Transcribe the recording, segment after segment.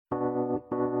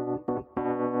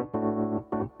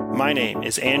My name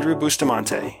is Andrew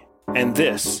Bustamante, and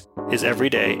this is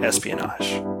Everyday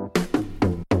Espionage.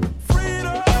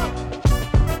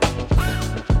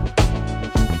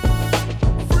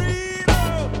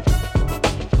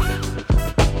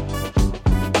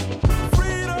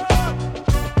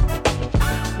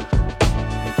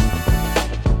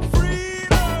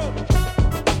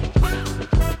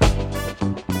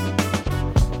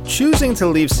 Choosing to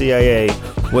leave CIA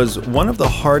was one of the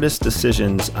hardest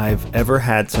decisions I've ever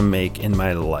had to make in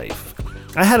my life.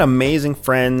 I had amazing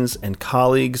friends and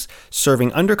colleagues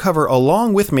serving undercover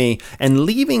along with me, and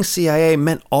leaving CIA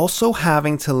meant also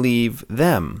having to leave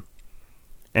them.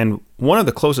 And one of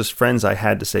the closest friends I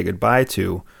had to say goodbye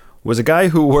to was a guy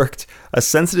who worked a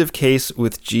sensitive case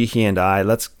with Jihi and I.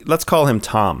 Let's call him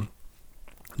Tom.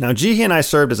 Now, Jihi and I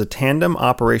served as a tandem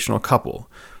operational couple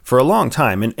for a long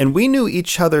time, and we knew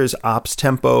each other's ops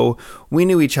tempo, we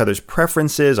knew each other's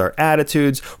preferences, our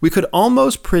attitudes. We could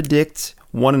almost predict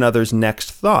one another's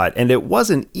next thought, and it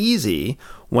wasn't easy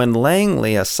when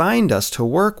Langley assigned us to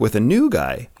work with a new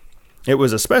guy. It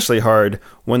was especially hard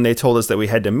when they told us that we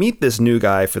had to meet this new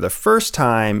guy for the first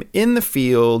time in the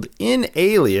field, in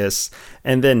Alias,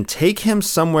 and then take him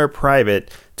somewhere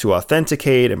private to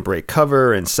authenticate and break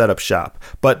cover and set up shop.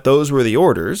 But those were the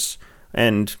orders,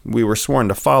 and we were sworn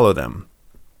to follow them.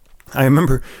 I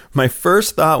remember my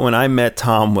first thought when I met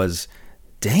Tom was,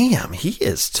 damn, he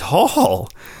is tall.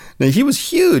 Now, he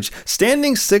was huge.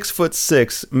 Standing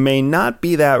 6'6" may not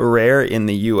be that rare in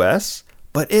the US,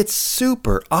 but it's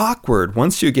super awkward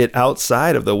once you get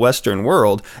outside of the Western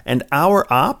world, and our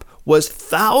op was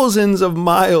thousands of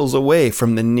miles away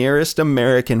from the nearest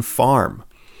American farm.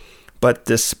 But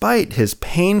despite his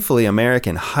painfully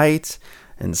American height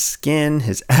and skin,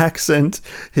 his accent,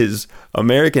 his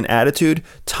American attitude,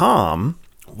 Tom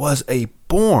was a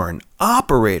born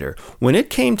operator. When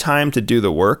it came time to do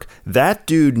the work, that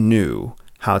dude knew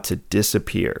how to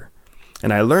disappear.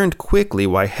 And I learned quickly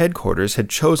why headquarters had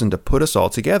chosen to put us all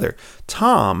together.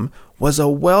 Tom was a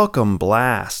welcome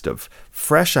blast of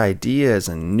fresh ideas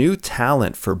and new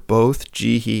talent for both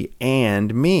Jihi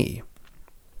and me.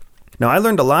 Now, I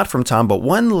learned a lot from Tom, but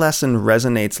one lesson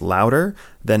resonates louder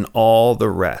than all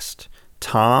the rest.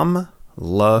 Tom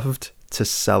loved to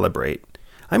celebrate.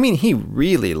 I mean, he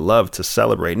really loved to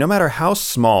celebrate. No matter how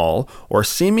small or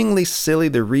seemingly silly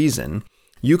the reason,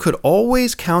 you could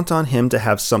always count on him to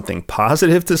have something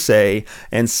positive to say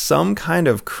and some kind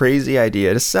of crazy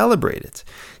idea to celebrate it.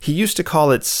 He used to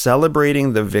call it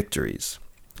celebrating the victories.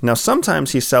 Now,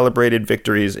 sometimes he celebrated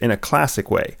victories in a classic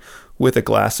way, with a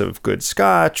glass of good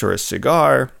scotch or a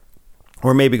cigar,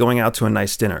 or maybe going out to a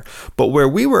nice dinner. But where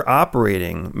we were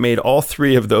operating made all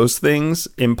three of those things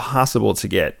impossible to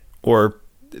get, or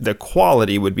the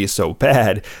quality would be so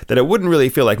bad that it wouldn't really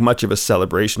feel like much of a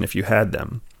celebration if you had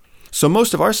them. So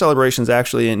most of our celebrations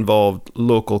actually involved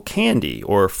local candy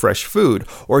or fresh food,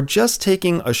 or just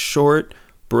taking a short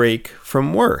break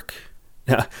from work.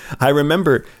 Now, I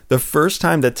remember the first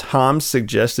time that Tom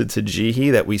suggested to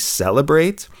Jihi that we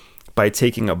celebrate by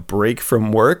taking a break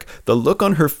from work, the look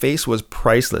on her face was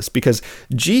priceless, because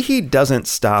Jihi doesn't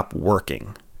stop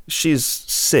working. She's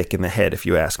sick in the head, if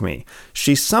you ask me.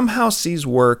 She somehow sees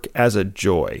work as a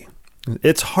joy.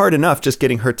 It's hard enough just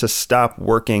getting her to stop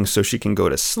working so she can go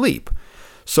to sleep.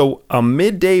 So a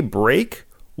midday break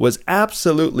was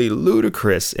absolutely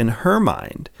ludicrous in her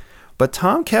mind. But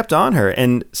Tom kept on her,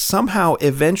 and somehow,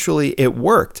 eventually, it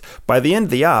worked. By the end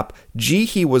of the op,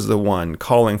 Jihi was the one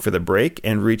calling for the break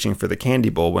and reaching for the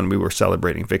candy bowl when we were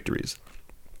celebrating victories.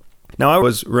 Now, I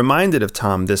was reminded of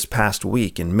Tom this past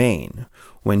week in Maine,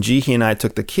 when Jihi and I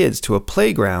took the kids to a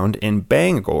playground in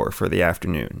Bangor for the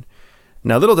afternoon.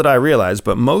 Now, little did I realize,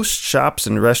 but most shops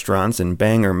and restaurants in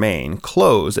Bangor, Maine,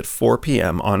 close at 4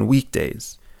 p.m. on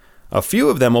weekdays. A few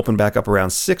of them open back up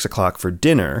around 6 o'clock for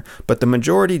dinner, but the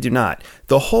majority do not.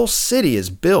 The whole city is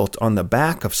built on the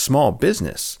back of small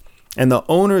business, and the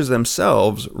owners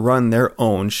themselves run their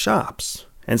own shops.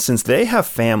 And since they have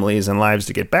families and lives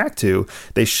to get back to,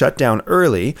 they shut down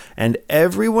early, and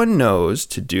everyone knows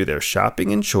to do their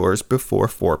shopping and chores before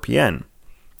 4 p.m.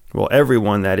 Well,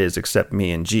 everyone, that is, except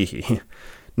me and Jihi.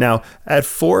 Now, at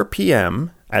 4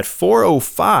 p.m., at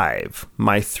 4:05,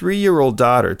 my 3-year-old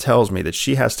daughter tells me that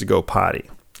she has to go potty.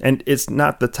 And it's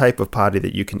not the type of potty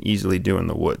that you can easily do in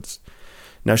the woods.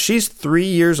 Now, she's 3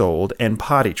 years old and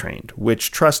potty trained,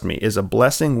 which, trust me, is a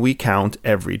blessing we count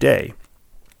every day.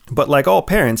 But like all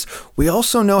parents, we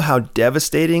also know how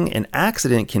devastating an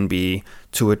accident can be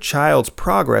to a child's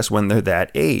progress when they're that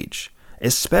age,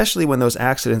 especially when those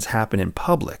accidents happen in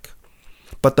public.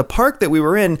 But the park that we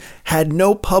were in had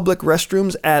no public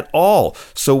restrooms at all.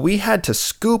 So we had to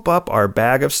scoop up our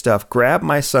bag of stuff, grab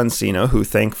my son Sina, who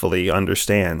thankfully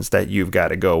understands that you've got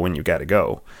to go when you got to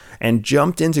go, and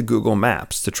jumped into Google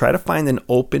Maps to try to find an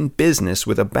open business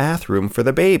with a bathroom for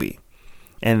the baby.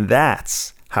 And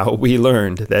that's how we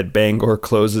learned that Bangor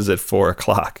closes at 4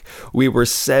 o'clock. We were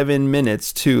 7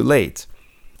 minutes too late.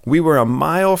 We were a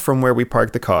mile from where we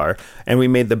parked the car, and we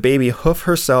made the baby hoof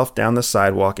herself down the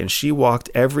sidewalk, and she walked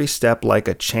every step like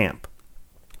a champ.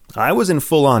 I was in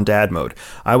full-on dad mode.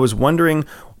 I was wondering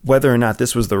whether or not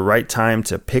this was the right time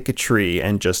to pick a tree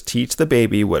and just teach the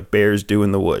baby what bears do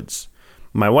in the woods.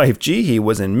 My wife, Jihi,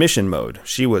 was in mission mode.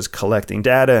 She was collecting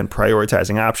data and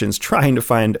prioritizing options, trying to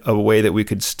find a way that we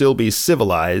could still be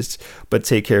civilized, but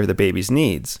take care of the baby's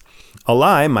needs.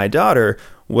 Alai, my daughter,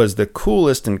 was the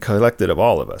coolest and collected of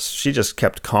all of us. She just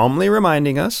kept calmly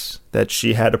reminding us that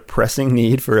she had a pressing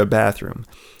need for a bathroom.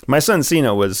 My son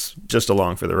Sina was just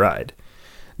along for the ride.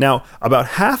 Now, about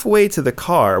halfway to the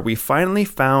car, we finally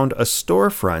found a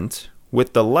storefront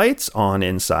with the lights on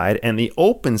inside and the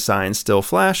open sign still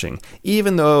flashing,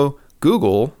 even though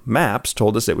Google Maps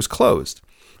told us it was closed.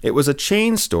 It was a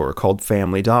chain store called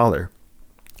Family Dollar.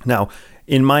 Now,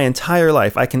 in my entire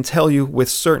life, I can tell you with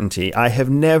certainty, I have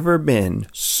never been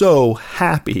so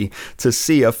happy to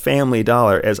see a Family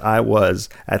Dollar as I was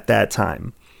at that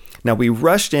time. Now, we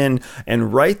rushed in,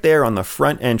 and right there on the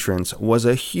front entrance was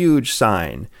a huge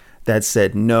sign that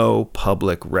said no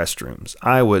public restrooms.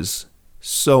 I was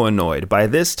so annoyed. By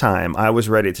this time, I was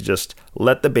ready to just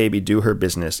let the baby do her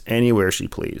business anywhere she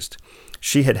pleased.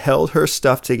 She had held her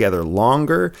stuff together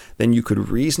longer than you could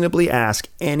reasonably ask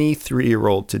any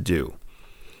 3-year-old to do.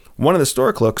 One of the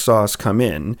store clerks saw us come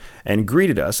in and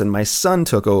greeted us, and my son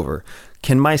took over.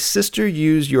 "Can my sister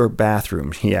use your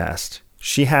bathroom?" he asked.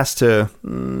 She has to,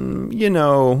 and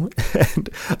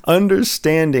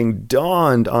understanding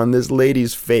dawned on this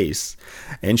lady's face.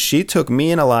 And she took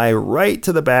me and Alai right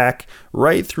to the back,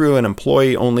 right through an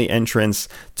employee-only entrance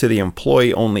to the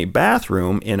employee-only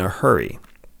bathroom in a hurry.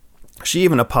 She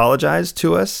even apologized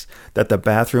to us that the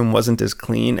bathroom wasn't as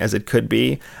clean as it could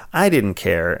be. I didn't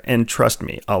care, and trust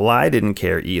me, Alai didn't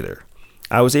care either.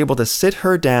 I was able to sit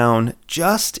her down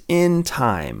just in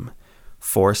time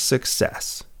for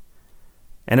success.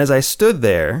 And as I stood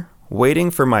there,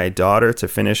 waiting for my daughter to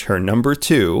finish her number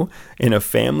 2 in a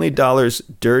Family Dollar's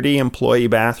dirty employee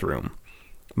bathroom,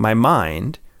 my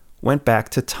mind went back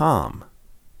to Tom.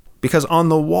 Because on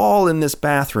the wall in this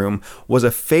bathroom was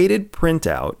a faded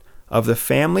printout of the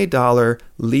Family Dollar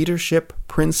leadership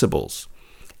principles.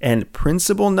 And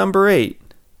principle number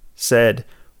 8 said,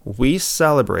 "We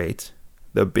celebrate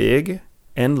the big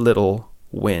and little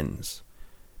wins."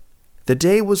 The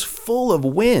day was full of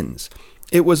wins.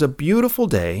 It was a beautiful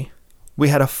day. We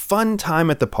had a fun time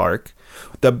at the park.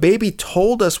 The baby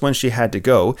told us when she had to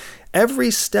go.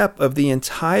 Every step of the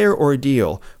entire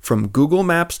ordeal, from Google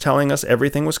Maps telling us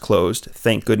everything was closed,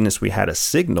 thank goodness we had a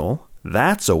signal,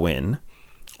 that's a win,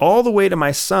 all the way to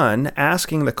my son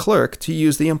asking the clerk to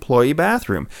use the employee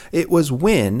bathroom. It was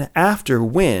win after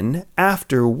win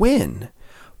after win.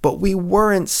 But we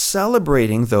weren't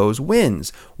celebrating those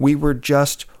wins. We were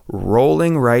just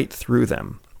rolling right through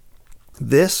them.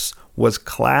 This was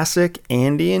classic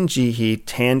Andy and Jihi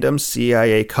tandem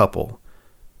CIA couple.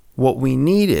 What we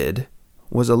needed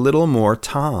was a little more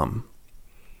Tom.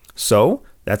 So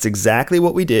that's exactly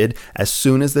what we did as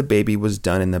soon as the baby was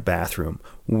done in the bathroom.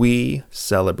 We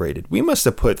celebrated. We must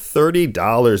have put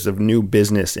 $30 of new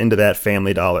business into that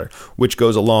Family Dollar, which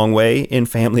goes a long way in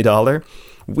Family Dollar.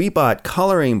 We bought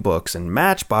coloring books and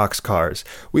Matchbox cars.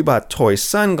 We bought toy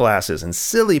sunglasses and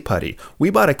silly putty. We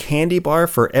bought a candy bar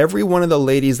for every one of the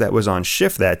ladies that was on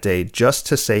shift that day just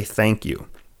to say thank you.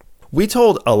 We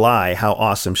told Alai how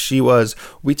awesome she was.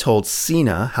 We told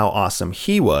Sina how awesome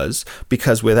he was,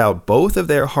 because without both of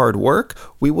their hard work,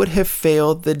 we would have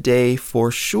failed the day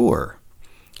for sure.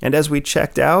 And as we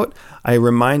checked out, I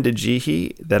reminded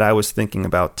Jihi that I was thinking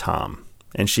about Tom,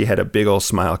 and she had a big old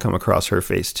smile come across her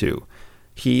face too.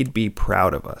 He'd be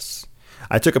proud of us.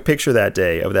 I took a picture that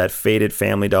day of that faded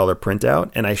Family Dollar printout,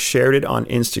 and I shared it on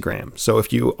Instagram. So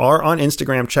if you are on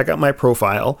Instagram, check out my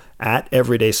profile at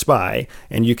Everyday Spy,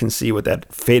 and you can see what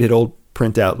that faded old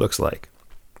printout looks like.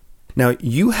 Now,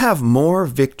 you have more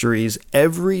victories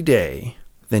every day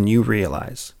than you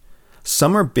realize.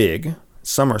 Some are big,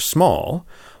 some are small,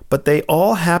 but they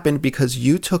all happened because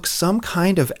you took some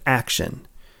kind of action.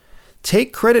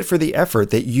 Take credit for the effort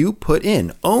that you put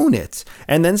in, own it,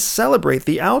 and then celebrate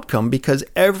the outcome, because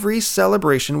every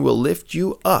celebration will lift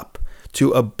you up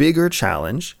to a bigger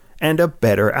challenge and a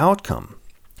better outcome.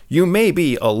 You may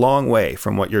be a long way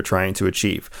from what you're trying to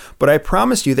achieve, but I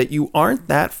promise you that you aren't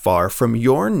that far from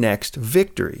your next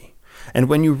victory. And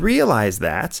when you realize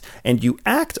that, and you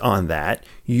act on that,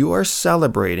 you are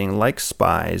celebrating like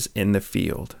spies in the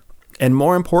field. And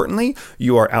more importantly,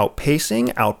 you are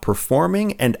outpacing,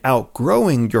 outperforming, and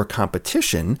outgrowing your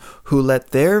competition who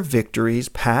let their victories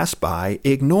pass by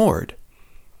ignored.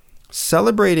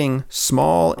 Celebrating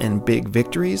small and big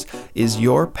victories is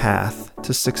your path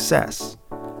to success.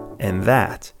 And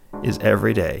that is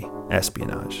Everyday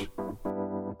Espionage.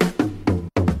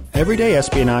 Everyday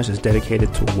Espionage is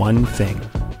dedicated to one thing: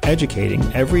 educating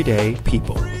everyday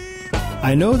people.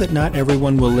 I know that not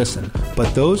everyone will listen,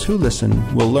 but those who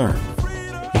listen will learn.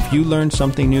 If you learned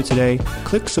something new today,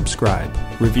 click subscribe,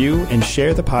 review, and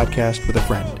share the podcast with a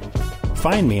friend.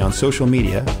 Find me on social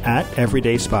media at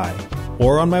Everyday Spy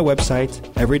or on my website,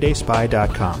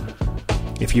 everydayspy.com.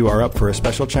 If you are up for a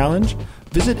special challenge,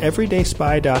 visit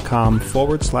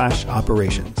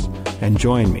everydayspy.com/operations and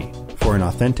join me for an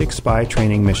authentic spy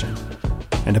training mission.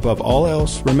 And above all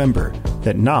else, remember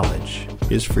that knowledge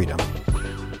is freedom.